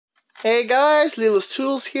Hey guys, Lila's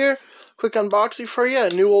Tools here. Quick unboxing for you. A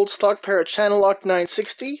new old stock pair of Channellock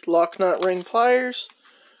 960 Locknut ring pliers.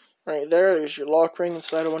 Right there's your lock ring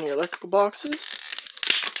inside of one of your electrical boxes.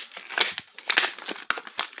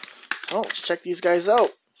 Oh, let's check these guys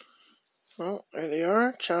out. Oh, there they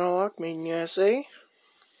are. Channellock made in USA.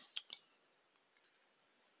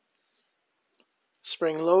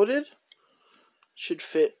 Spring loaded. Should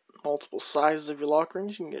fit multiple sizes of your lock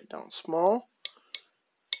rings. You can get down small.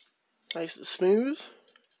 Nice and smooth.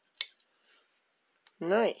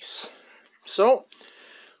 Nice. So,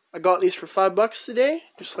 I got these for $5 today.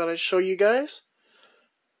 Just thought I'd show you guys.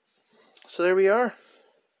 So there we are.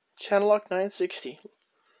 Channellock 960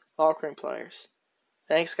 lock ring pliers.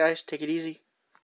 Thanks guys. Take it easy.